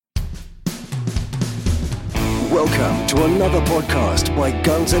Welcome to another podcast by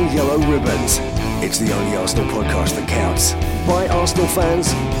Guns and Yellow Ribbons. It's the only Arsenal podcast that counts. By Arsenal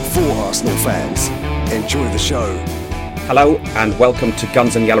fans, for Arsenal fans. Enjoy the show. Hello and welcome to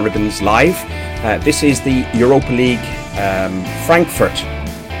Guns and Yellow Ribbons Live. This is the Europa League Frankfurt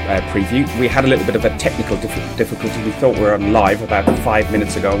preview. We had a little bit of a technical difficulty. We thought we were on live about 5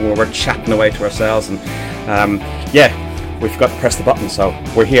 minutes ago and we were chatting away to ourselves and we forgot to press the button, so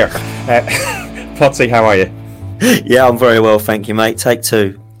we're here. Potsy, how are you? Yeah, I'm very well, thank you, mate. Take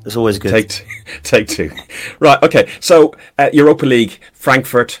two. It's always good. Take two. Right, okay. So, Europa League,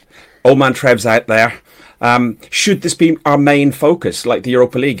 Frankfurt, Old Man Trev's out there. Should this be our main focus, like the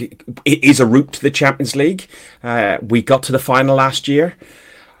Europa League? It is a route to the Champions League. We got to the final last year.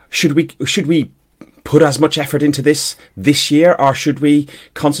 Should we put as much effort into this year, or should we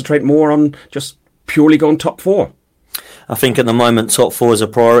concentrate more on just purely going top four? I think at the moment top four is a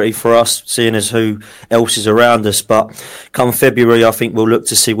priority for us, seeing as who else is around us. But come February, I think we'll look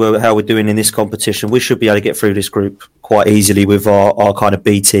to see how we're doing in this competition. We should be able to get through this group quite easily with our kind of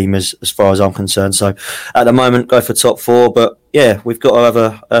B team as far as I'm concerned. So at the moment, go for top four. But yeah, we've got to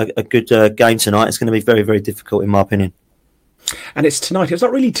have a good game tonight. It's going to be very, very difficult in my opinion. And it's tonight. It's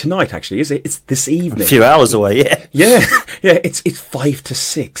not really tonight, actually, is it? It's this evening. A few hours away, yeah. Yeah. It's 5 to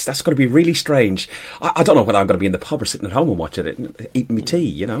 6. That's going to be really strange. I don't know whether I'm going to be in the pub or sitting at home and watching it, eating my tea.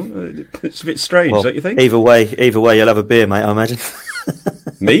 You know, it's a bit strange, don't you think? Either way, you'll have a beer, mate. I imagine.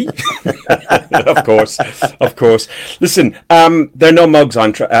 Me? Of course. Listen, they're no mugs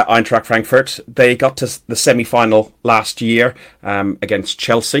on Eintracht Frankfurt. They got to the semi-final last year against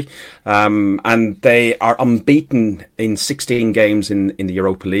Chelsea, and they are unbeaten in 16 games in the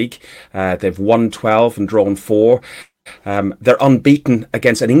Europa League. They've won 12 and drawn 4. They're unbeaten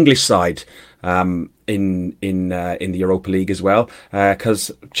against an English side in the Europa League as well,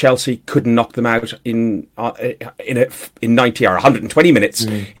 because Chelsea couldn't knock them out in 90 or 120 minutes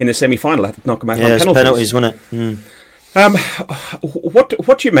in the semi-final. Had to knock them out on penalties, wasn't it?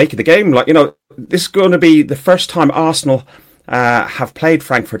 What do you make of the game? Like, you know, this is going to be the first time Arsenal have played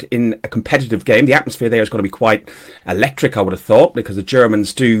Frankfurt in a competitive game. The atmosphere there is going to be quite electric, I would have thought, because the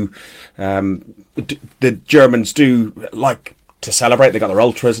Germans do like to celebrate. They got their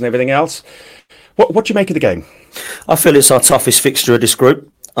ultras and everything else. What do you make of the game? I feel it's our toughest fixture of this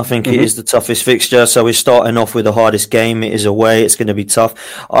group. I think it is the toughest fixture. So we're starting off with the hardest game. It is away. It's going to be tough.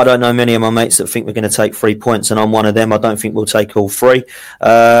 I don't know many of my mates that think we're going to take 3 points, and I'm one of them. I don't think we'll take all 3.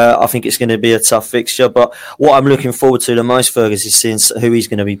 I think it's going to be a tough fixture. But what I'm looking forward to the most, Fergus, is seeing who he's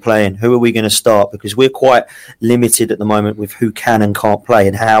going to be playing. Who are we going to start? Because we're quite limited at the moment with who can and can't play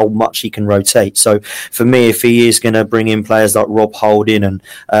and how much he can rotate. So for me, if he is going to bring in players like Rob Holding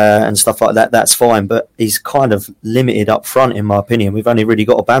and stuff like that, that's fine. But he's kind of limited up front, in my opinion. We've only really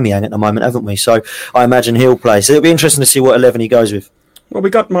got Aubameyang at the moment, haven't we? So I imagine he'll play. So it'll be interesting to see what 11 he goes with. Well, we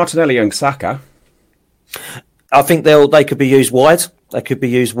got Martinelli and Saka. I think they could be used wide.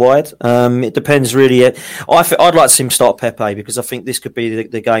 It depends really. I'd like to see him start Pepe, because I think this could be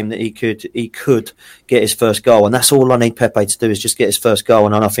the game that he could get his first goal, and that's all I need Pepe to do is just get his first goal,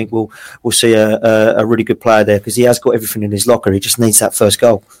 and I think we'll see a really good player there, because he has got everything in his locker. He just needs that first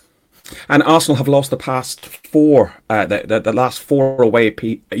goal. And Arsenal have lost the past 4, the last 4 away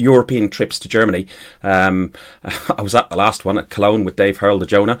European trips to Germany. I was at the last one at Cologne with Dave Hurl, the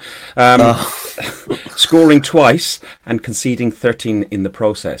Jonah, scoring twice and conceding 13 in the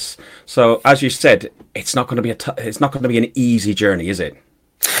process. So, as you said, it's not going to be an easy journey, is it?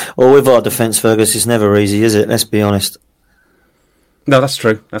 Well, with our defence, Fergus, it's never easy, is it? Let's be honest. No, that's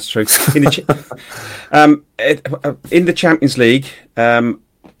true. In the Champions League.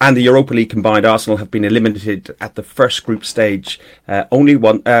 And the Europa League combined, Arsenal have been eliminated at the first group stage only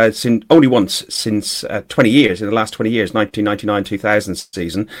once since 20 years, in the last 20 years, 1999-2000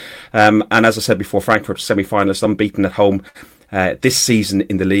 season. And as I said before, Frankfurt semi-finalists, unbeaten at home this season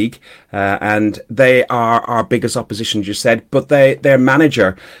in the league. And they are our biggest opposition, as you said. But their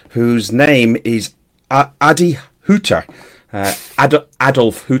manager, whose name is Adi Hütter,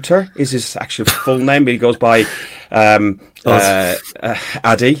 Adolf Hütter is his actual full name, but he goes by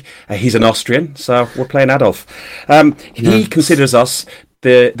Adi. He's an Austrian, so we're playing Adolf. He considers us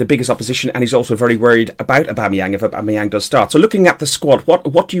the biggest opposition, and he's also very worried about Aubameyang if Aubameyang does start. So looking at the squad,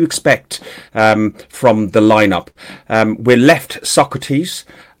 what do you expect from the lineup? We're left Socrates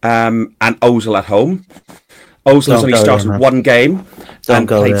and Ozil at home. Ozil has only started one game and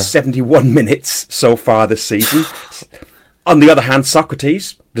played 71 minutes so far this season. On the other hand,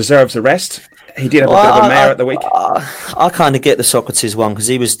 Socrates deserves a rest. He did have a bit of a mare at the week. I kind of get the Socrates one because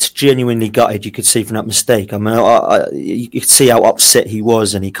he was genuinely gutted. You could see from that mistake. I mean, you could see how upset he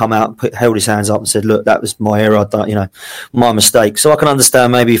was, and he come out and held his hands up and said, "Look, that was my error. My mistake." So I can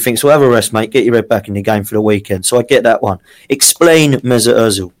understand. Maybe he thinks, "Well, have a rest, mate. Get your head back in the game for the weekend." So I get that one. Explain Mesut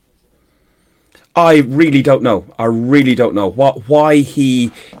Ozil. I really don't know. Why he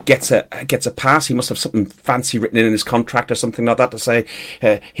gets a pass. He must have something fancy written in his contract or something like that to say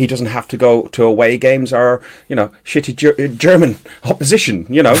he doesn't have to go to away games or shitty German opposition.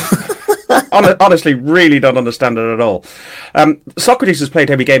 Honestly, really don't understand it at all. Socrates has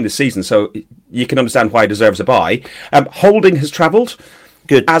played every game this season, so you can understand why he deserves a bye. Holding has travelled,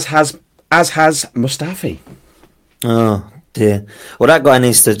 good, as has Mustafi. Oh dear. Well, that guy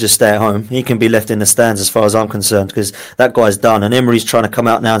needs to just stay at home. He can be left in the stands as far as I'm concerned, because that guy's done. And Emery's trying to come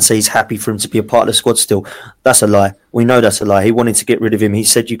out now and say he's happy for him to be a part of the squad still. That's a lie. We know that's a lie. He wanted to get rid of him. He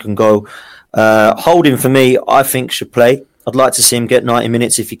said you can go. Holding, for me, I think should play. I'd like to see him get 90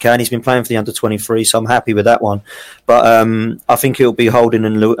 minutes if he can. He's been playing for the under-23, so I'm happy with that one. But I think it'll be Holding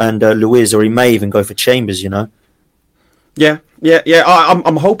and Luiz, or he may even go for Chambers, Yeah.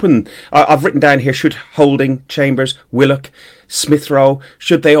 I'm hoping. I've written down here: should Holding, Chambers, Willock, Smith Rowe,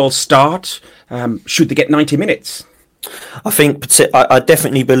 should they all start? Should they get 90 minutes? I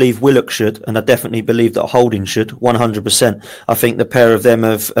definitely believe Willock should, and I definitely believe that Holding should, 100%. I think the pair of them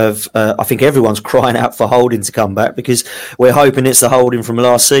I think everyone's crying out for Holding to come back, because we're hoping it's the Holding from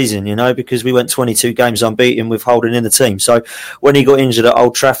last season, because we went 22 games unbeaten with Holding in the team. So when he got injured at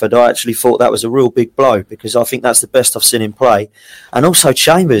Old Trafford, I actually thought that was a real big blow, because I think that's the best I've seen him play. And also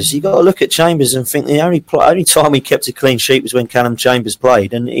Chambers, you got to look at Chambers and think the only time he kept a clean sheet was when Callum Chambers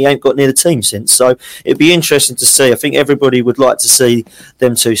played, and he ain't got near the team since. So it'd be interesting to see. I think everybody would like to see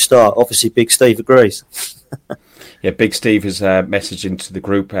them two start. Obviously, Big Steve agrees. Yeah, Big Steve has messaged into the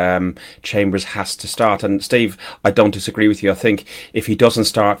group. Chambers has to start, and Steve, I don't disagree with you. I think if he doesn't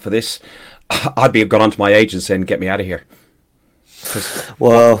start for this, I'd be gone on to my agent saying, "Get me out of here."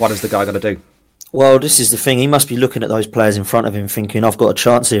 Well, what is the guy going to do? Well, this is the thing. He must be looking at those players in front of him, thinking, "I've got a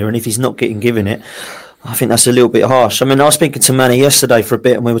chance here," and if he's not given it, I think that's a little bit harsh. I mean, I was speaking to Manny yesterday for a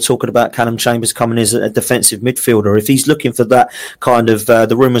bit, and we were talking about Callum Chambers coming as a defensive midfielder. If he's looking for that kind of,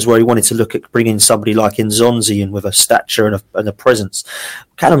 the rumours where he wanted to look at bringing somebody like Nzonzi in with a stature and a presence.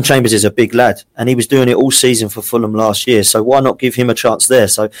 Callum Chambers is a big lad, and he was doing it all season for Fulham last year, so why not give him a chance there?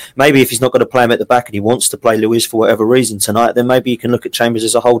 So maybe if he's not going to play him at the back and he wants to play Luiz for whatever reason tonight, then maybe you can look at Chambers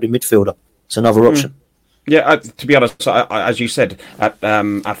as a holding midfielder. It's another option. Yeah, to be honest, as you said,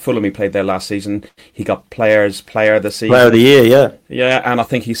 at Fulham he played there last season. He got Player of the Season. Player of the Year, yeah. Yeah, and I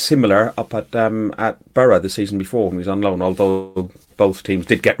think he's similar up at Borough the season before when he was on loan, although both teams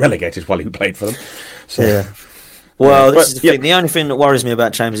did get relegated while he played for them. So, yeah. Well, this is the thing. The only thing that worries me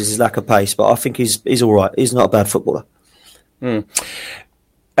about Chambers is his lack of pace, but I think he's all right. He's not a bad footballer.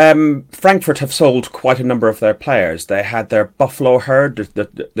 Frankfurt have sold quite a number of their players. They had their Buffalo herd,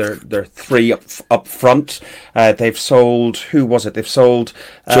 their three up front. They've sold, who was it? They've sold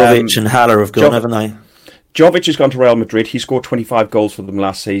Jovic and Haller have gone, haven't they? Jovic has gone to Real Madrid. He scored 25 goals for them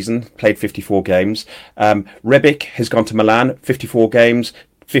last season, played 54 games. Rebic has gone to Milan, 54 games,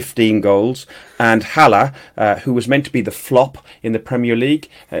 15 goals, and Haller, who was meant to be the flop in the Premier League,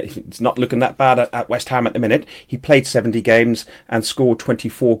 it's not looking that bad at West Ham at the minute. He played 70 games and scored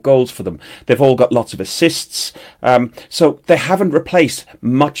 24 goals for them. They've all got lots of assists, so they haven't replaced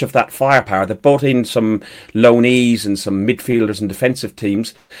much of that firepower. They've brought in some loanees and some midfielders and defensive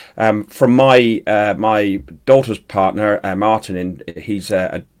teams. From my daughter's partner, Martin, he's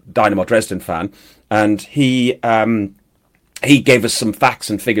a Dynamo Dresden fan, and he gave us some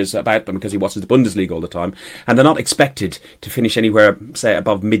facts and figures about them because he watches the Bundesliga all the time, and they're not expected to finish anywhere, say,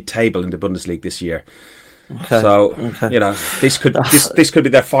 above mid-table in the Bundesliga this year. Okay. So, this could be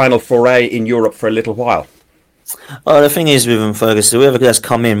their final foray in Europe for a little while. Oh, the thing is with him, Ferguson, whoever has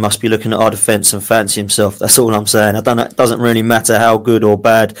come in must be looking at our defence and fancy himself. That's all I'm saying. It doesn't really matter how good or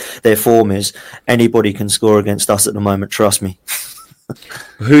bad their form is. Anybody can score against us at the moment, trust me.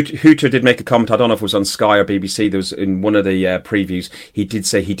 Hooter did make a comment. I don't know if it was on Sky or BBC. There was in one of the previews. He did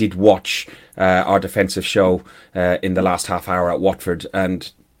say he did watch our defensive show in the last half hour at Watford,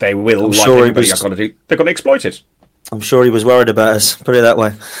 and they will, like everybody are going to do, they're going to exploit it. I'm sure he was worried about us. Put it that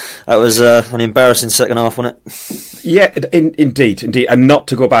way. That was an embarrassing second half, wasn't it? Yeah, indeed, and not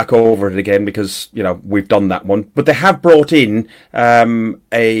to go back over it again because we've done that one. But they have brought in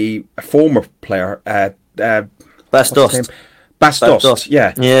a former player, Bastos. Bastos,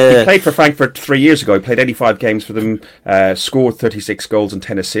 yeah. He played for Frankfurt 3 years ago. He played 85 games for them, scored 36 goals and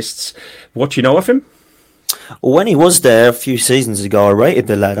 10 assists. What do you know of him? Well, when he was there a few seasons ago, I rated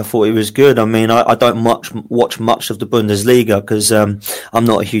the lad. I thought he was good. I mean, I don't watch much of the Bundesliga because I'm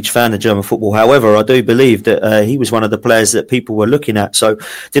not a huge fan of German football. However, I do believe that he was one of the players that people were looking at. So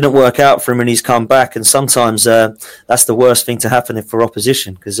didn't work out for him, and he's come back. And sometimes that's the worst thing to happen for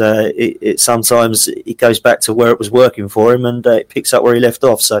opposition, because it sometimes it goes back to where it was working for him, and it picks up where he left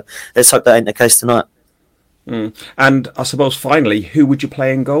off. So let's hope that ain't the case tonight. And I suppose finally, who would you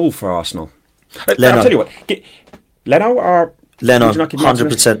play in goal for Arsenal? Leno. I'll tell you what, Leno or Leno,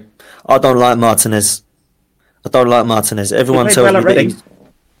 100%. I don't like Martinez. Everyone tells me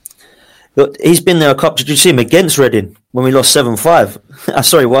that he's been there a couple. Did you see him against Reading when we lost 7-5?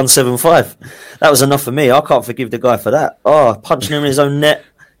 Sorry, 1-7-5. That was enough for me. I can't forgive the guy for that. Oh, punching him in his own net.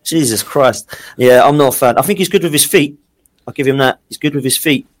 Jesus Christ. Yeah, I'm not a fan. I think he's good with his feet. I'll give him that. He's good with his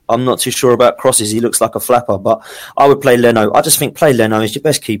feet. I'm not too sure about crosses. He looks like a flapper, but I would play Leno. I just think play Leno. He's your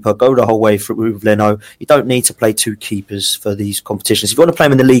best keeper. Go the whole way through with Leno. You don't need to play two keepers for these competitions. If you want to play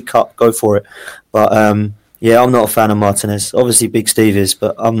him in the League Cup, go for it. But yeah, I'm not a fan of Martinez. Obviously, Big Steve is,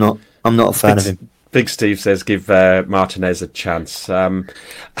 but I'm not a fan of him. Big Steve says give Martinez a chance.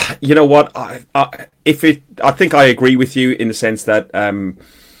 You know what? I think I agree with you in the sense that.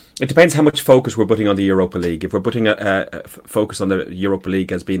 It depends how much focus we're putting on the Europa League. If we're putting a focus on the Europa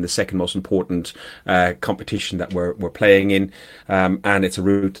League as being the second most important competition that we're playing in, and it's a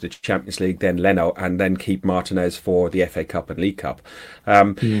route to the Champions League, then Leno, and then keep Martinez for the FA Cup and League Cup.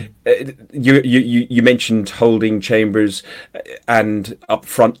 You mentioned Holding, Chambers, and up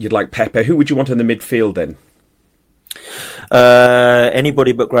front you'd like Pepe. Who would you want in the midfield then?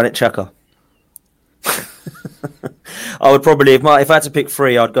 Anybody but Granit Xhaka. I would probably, if I had to pick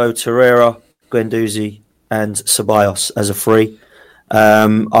three, I'd go Torreira, Guendouzi, and Ceballos as a three.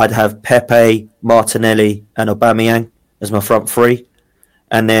 I'd have Pepe, Martinelli, and Aubameyang as my front three.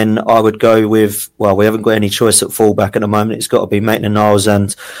 And then I would go with, well, we haven't got any choice at fullback at the moment. It's got to be Maitland-Niles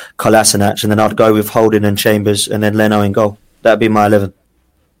and Kolasinac. And then I'd go with Holding and Chambers, and then Leno in goal. That'd be my 11.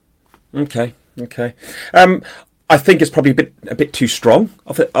 Okay. I think it's probably a bit too strong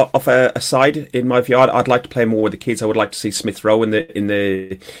of a side in my view. I'd like to play more with the kids. I would like to see Smith Rowe in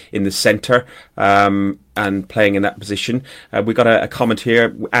the centre and playing in that position. We got a comment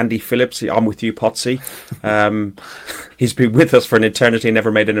here, Andy Phillips. I'm with you, Potsy. He's been with us for an eternity and never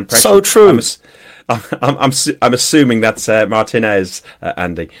made an impression. So true. I'm assuming that's Martinez,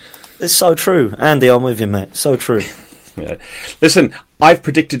 Andy. It's so true, Andy. I'm with you, mate. So true. Yeah. Listen, I've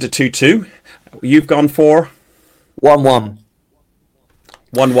predicted a 2-2. You've gone for 1-1.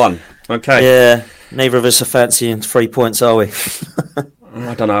 1-1. Okay. Yeah. Neither of us are fancying 3 points, are we?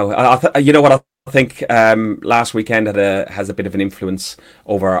 I don't know. You know what? I think last weekend has a bit of an influence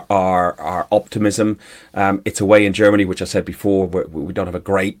over our optimism. It's away in Germany, which I said before. We don't have a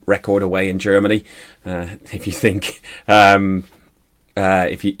great record away in Germany. If you think,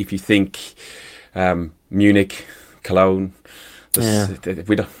 Munich, Cologne,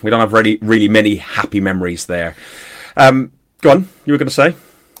 we don't have really many happy memories there. Go on. You were going to say?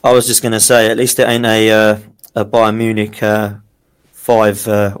 I was just going to say, at least it ain't a Bayern Munich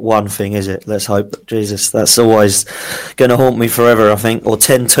 5-1 thing, is it? Let's hope. Jesus, that's always going to haunt me forever, I think. Or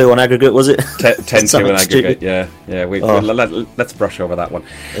 10-2 on aggregate, was it? 10-2 on aggregate, yeah. Let's brush over that one.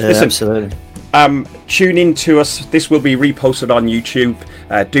 Yeah, listen, absolutely. Tune in to us. This will be reposted on YouTube.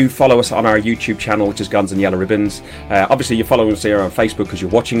 Do follow us on our YouTube channel, which is Guns and Yellow Ribbons. Obviously, you're following us here on Facebook because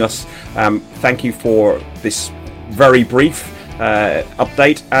you're watching us. Thank you for this very brief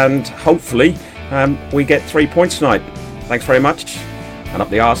update, and hopefully we get 3 points tonight. Thanks very much, and up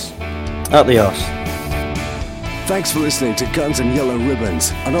the arse. Up the arse. Thanks for listening to Guns and Yellow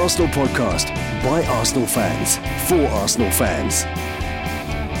Ribbons, an Arsenal podcast by Arsenal fans for Arsenal fans.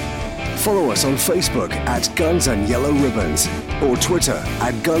 Follow us on Facebook at Guns and Yellow Ribbons or Twitter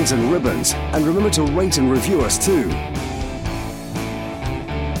at Guns and Ribbons, and remember to rate and review us too.